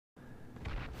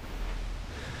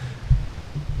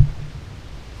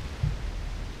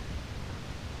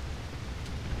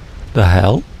The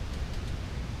hell?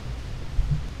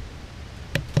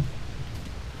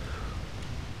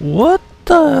 What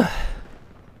the...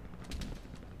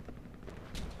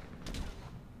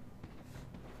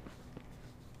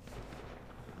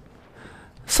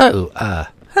 So,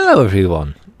 hello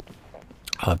everyone.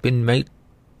 I've been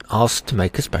asked to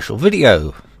make a special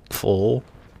video for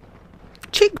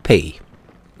Chippie.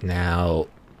 Now,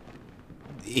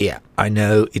 yeah, I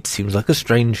know it seems like a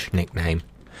strange nickname.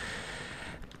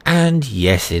 And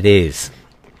yes, it is.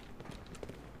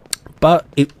 But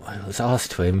I was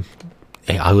asked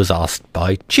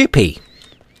by Chippie.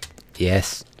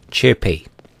 Yes, Chippie.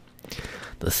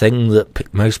 The thing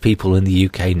that most people in the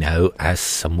UK know as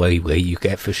somewhere where you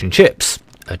get fish and chips.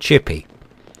 A chippy.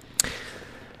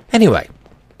 Anyway,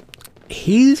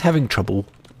 he's having trouble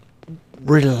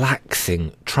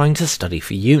relaxing, trying to study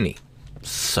for uni.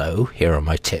 So, here are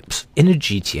my tips in a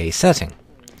GTA setting.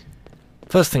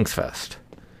 First things first.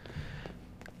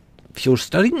 If you're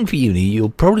studying for uni, you'll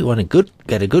probably want to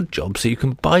get a good job so you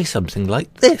can buy something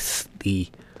like this. The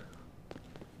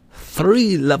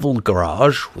 3-level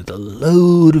garage with a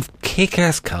load of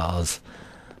kick-ass cars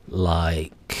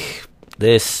like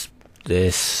this,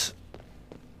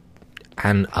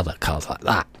 and other cars like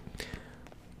that.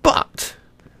 But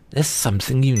there's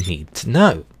something you need to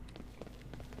know.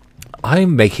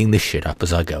 I'm making this shit up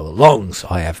as I go along, so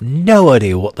I have no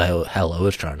idea what the hell I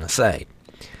was trying to say.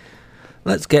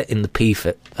 Let's get in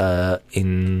the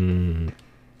in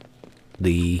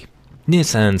the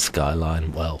Nissan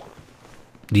Skyline, well,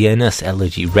 the NS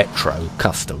Elegy Retro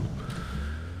Custom,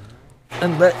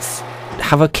 and let's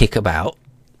have a kick about.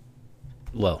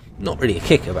 Well, not really a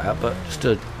kick about, but just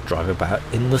a drive about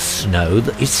in the snow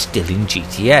that is still in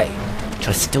GTA, which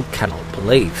I still cannot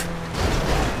believe.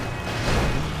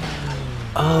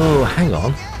 Oh, hang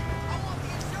on.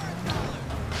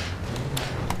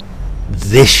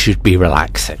 This should be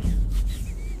relaxing.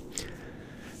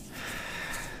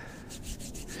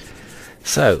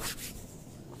 So,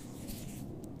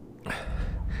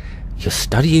 you're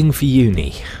studying for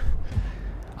uni.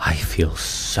 I feel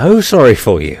so sorry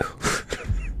for you.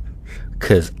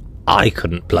 Because I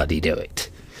couldn't bloody do it.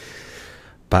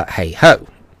 But hey ho.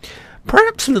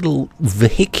 Perhaps a little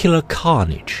vehicular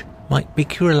carnage might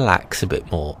make you relax a bit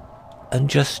more. And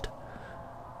just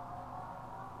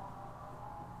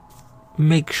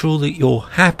make sure that you're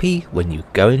happy when you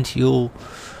go into your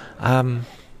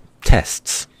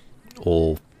tests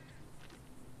or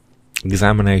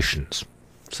examinations.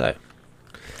 So,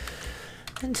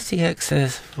 entity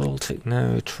access, Baltic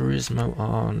no, Turismo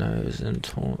R no's, and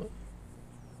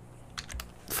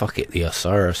fuck it, the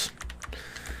Osiris.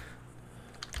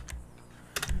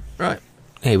 Right,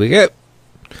 here we go.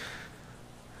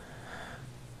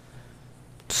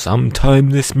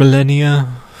 Sometime this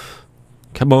millennia.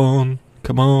 Come on,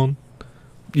 come on.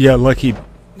 Yeah, lucky.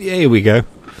 Yeah, here we go.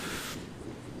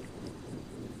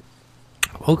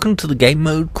 Welcome to the game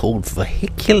mode called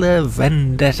Vehicular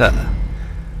Vendetta.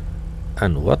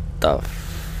 And what the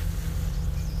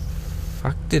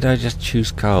fuck did I just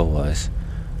choose car-wise?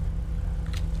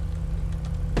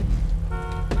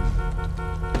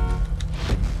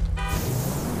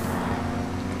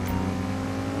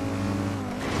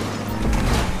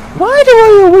 Why do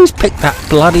I always pick that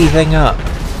bloody thing up?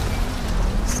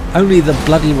 It's only the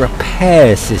bloody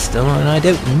repair system, and I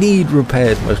don't need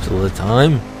repaired most of the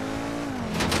time.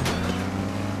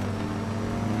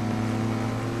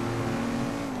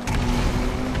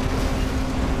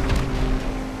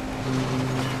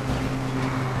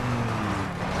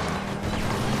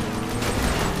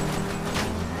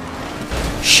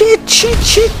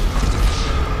 Shit!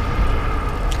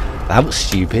 That was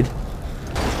stupid.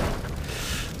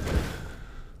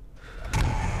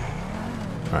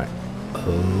 Right,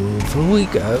 over we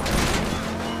go.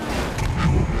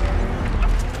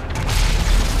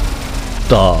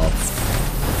 The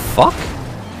fuck?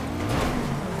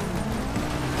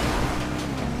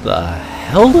 The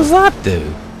hell does that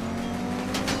do?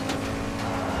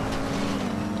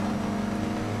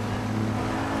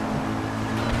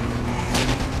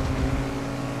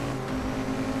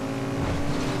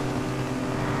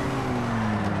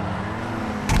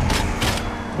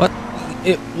 What?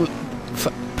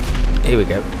 Here we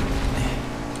go.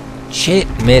 Shit,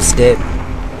 missed it.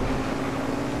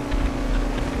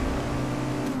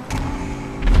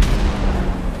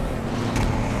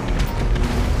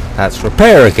 That's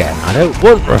repair again. I don't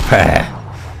want repair.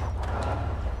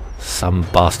 Some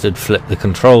bastard flipped the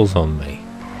controls on me.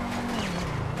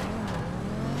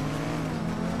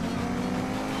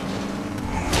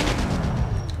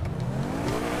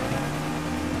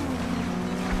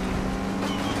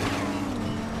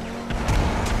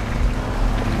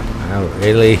 Oh,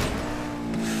 really?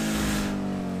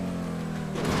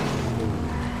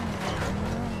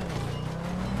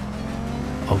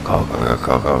 Oh, God,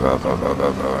 God.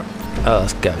 Oh,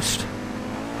 that's Ghost.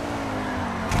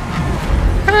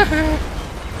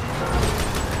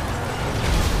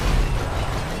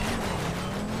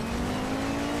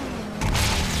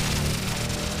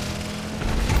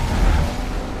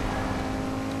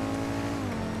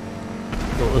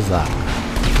 What was that?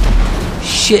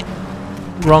 Shit!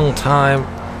 Wrong time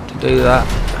to do that.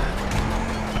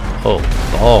 Oh,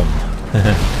 bomb.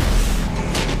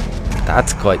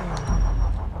 That's quite...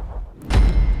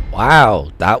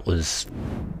 Wow, that was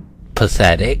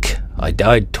pathetic. I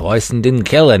died twice and didn't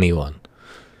kill anyone.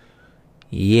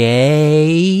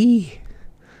 Yay!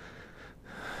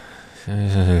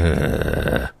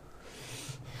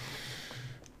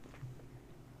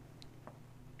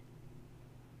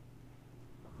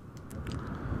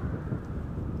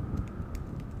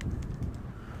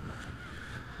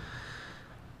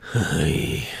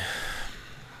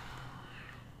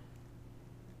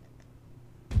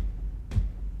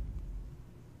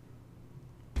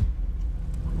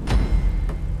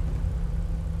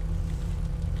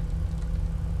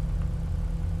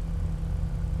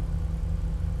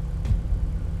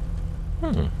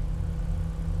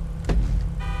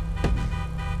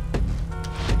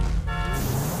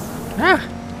 Ah!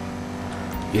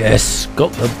 Yes,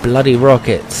 got the bloody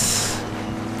rockets.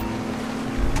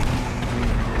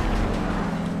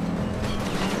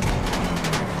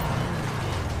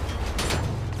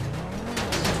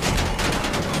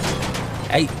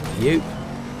 Hey, you.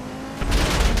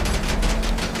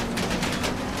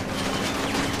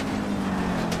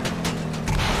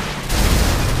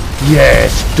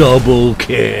 Yes, double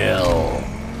kill.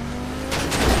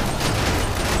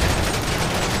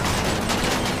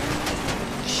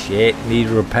 Shit, need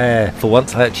repair. For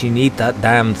once I actually need that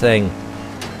damn thing.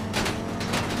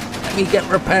 Let me get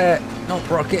repair, not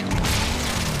rocket.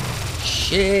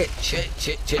 Shit.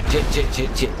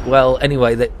 Well,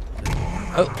 anyway, that...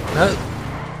 Oh, no.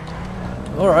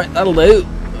 Alright, that'll do.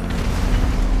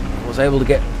 I was able to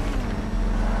get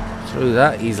through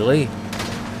that easily.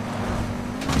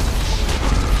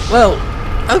 Well,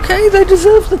 okay, they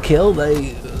deserved the kill.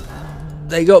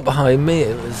 They got behind me.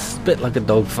 It was a bit like a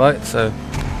dogfight, so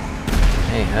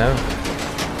hey ho.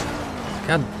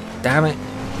 God damn it!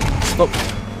 Stop.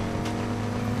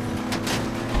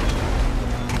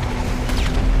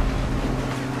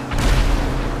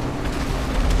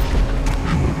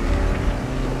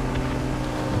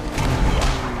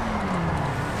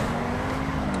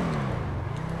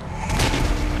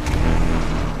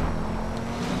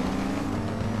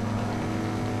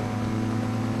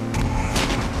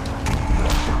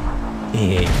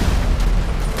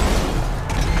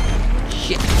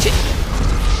 Shit.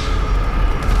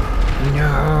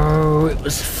 No, it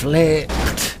was flipped.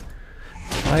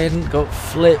 If I hadn't got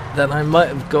flipped, then I might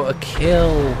have got a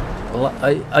kill. Well,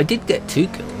 I did get 2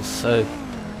 kills, so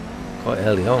quite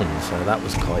early on, so that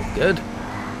was quite good.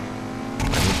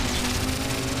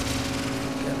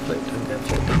 Get flipped, don't get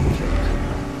flipped, don't get flipped.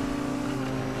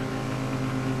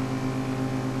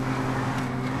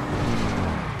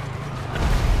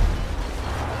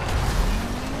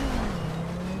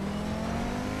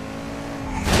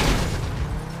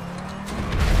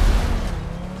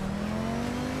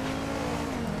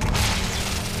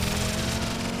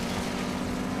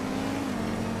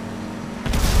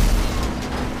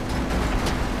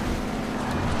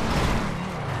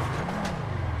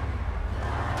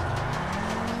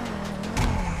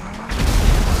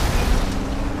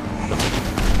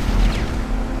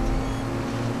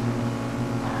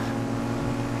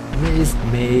 Missed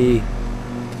me.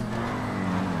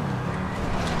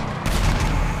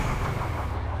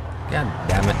 God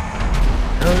damn it.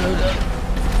 No.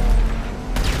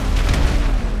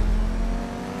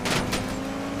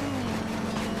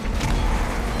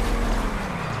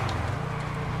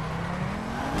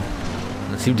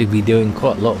 I seem to be doing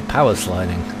quite a lot of power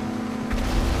sliding.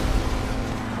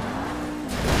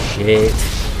 Shit.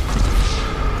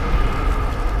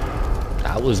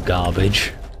 That was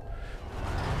garbage.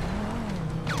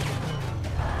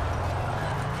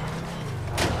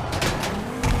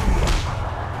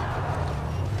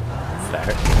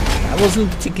 That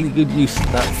wasn't particularly good use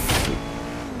of that.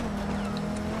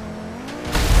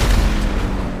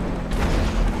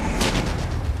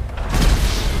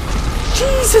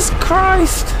 Jesus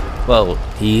Christ! Well,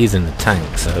 he is in the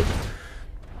tank, so...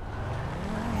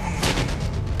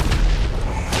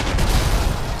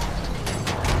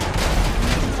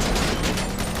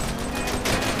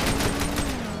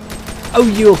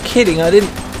 Oh, you're kidding! I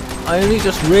only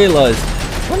just realised.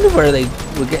 I wonder where they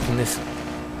we're getting this.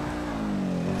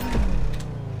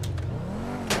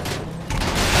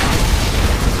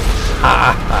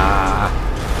 Ha ha!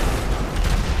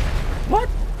 What?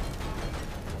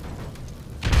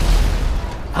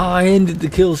 I ended the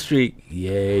kill streak.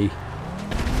 Yay.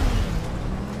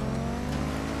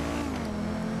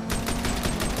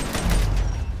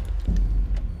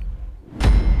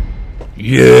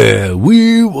 Yeah,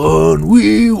 we won,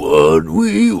 we won,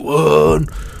 we won.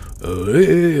 Oh,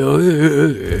 hey, oh,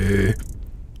 hey,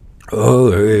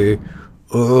 oh, hey,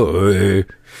 oh, hey.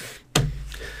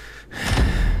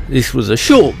 This was a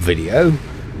short video,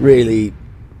 really,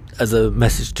 as a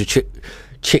message to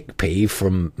Chippie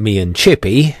from me and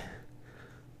Chippie.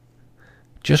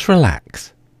 Just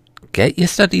relax. Get your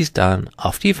studies done.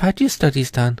 After you've had your studies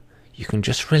done, you can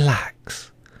just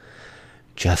relax.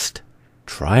 Just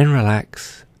try and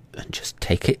relax and just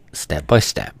take it step by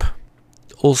step.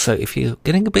 Also, if you're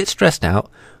getting a bit stressed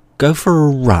out, go for a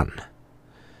run.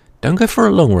 Don't go for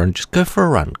a long run, just go for a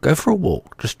run. Go for a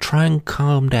walk. Just try and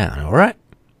calm down, alright?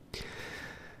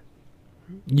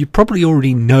 You probably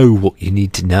already know what you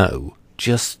need to know.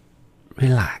 Just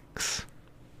relax.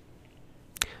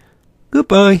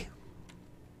 Goodbye.